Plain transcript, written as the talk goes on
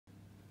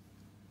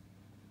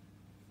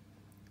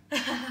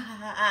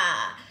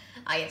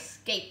I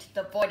escaped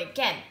the void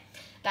again.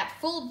 That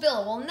fool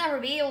Bill will never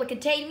be able to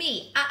contain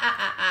me.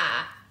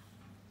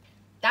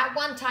 That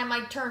one time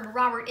I turned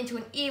Robert into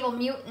an evil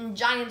mutant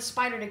giant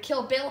spider to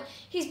kill Bill,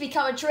 he's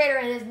become a traitor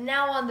and is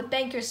now on the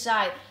banker's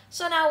side.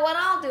 So now what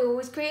I'll do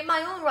is create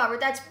my own Robert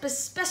that's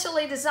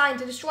specially designed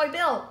to destroy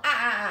Bill.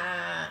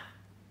 I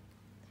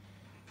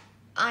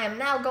am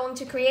now going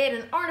to create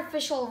an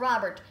artificial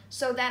Robert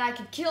so that I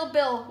can kill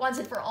Bill once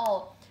and for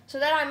all. So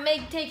that I may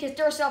take his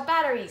Duracell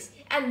batteries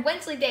and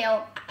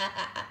Wensleydale.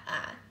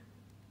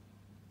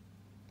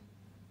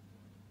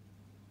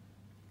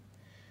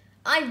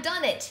 I've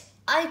done it.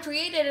 I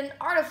created an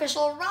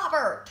artificial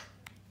Robert.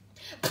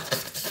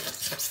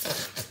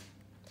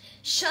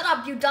 Shut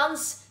up, you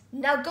dunce.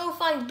 Now go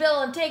find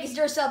Bill and take his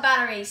Duracell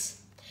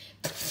batteries.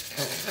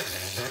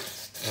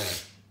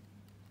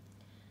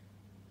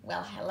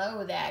 Well,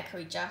 hello there,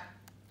 creature.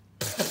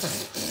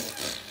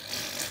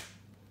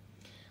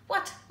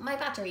 What? My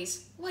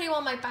batteries? What do you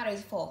want my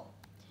batteries for?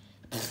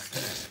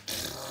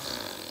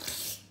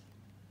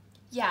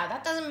 Yeah,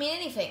 that doesn't mean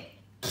anything.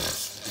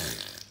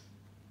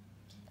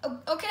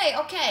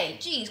 Okay.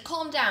 Geez,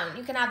 calm down.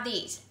 You can have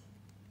these.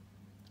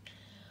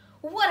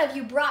 What have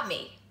you brought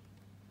me?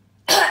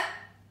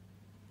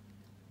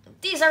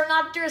 These are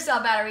not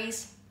Duracell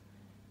batteries.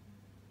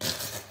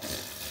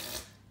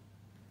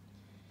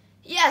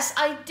 Yes,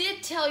 I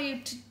did tell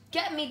you to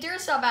get me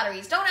Duracell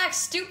batteries. Don't act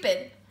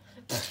stupid.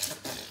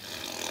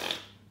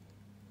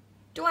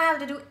 Do I have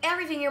to do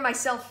everything here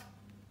myself?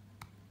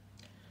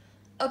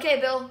 Okay,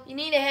 Bill, you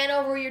need to hand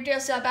over your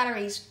Duracell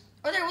batteries,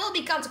 or there will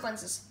be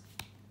consequences.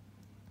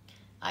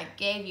 I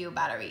gave you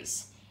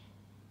batteries.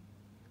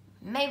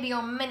 Maybe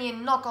your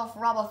minion knockoff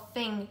robber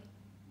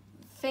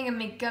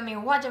thingamigummy,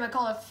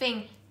 whatchamacallit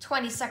thing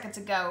 20 seconds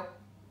ago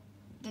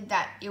did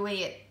that, you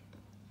idiot.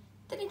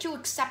 Didn't you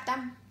accept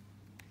them?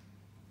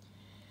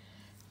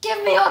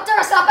 Give me your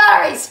Duracell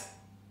batteries!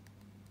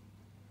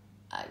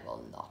 I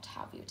will not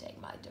have you take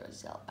my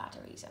Duracell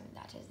batteries, and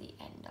that is the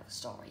end of the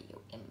story,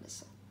 you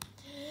imbecile.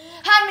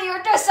 Hand me your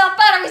Duracell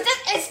batteries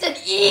this instant!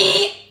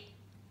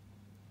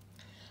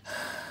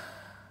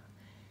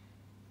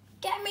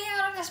 Get me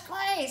out of this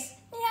place!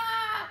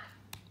 Yeah!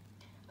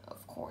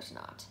 Of course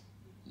not.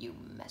 You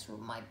mess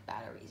with my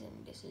batteries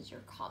and this is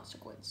your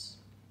consequence.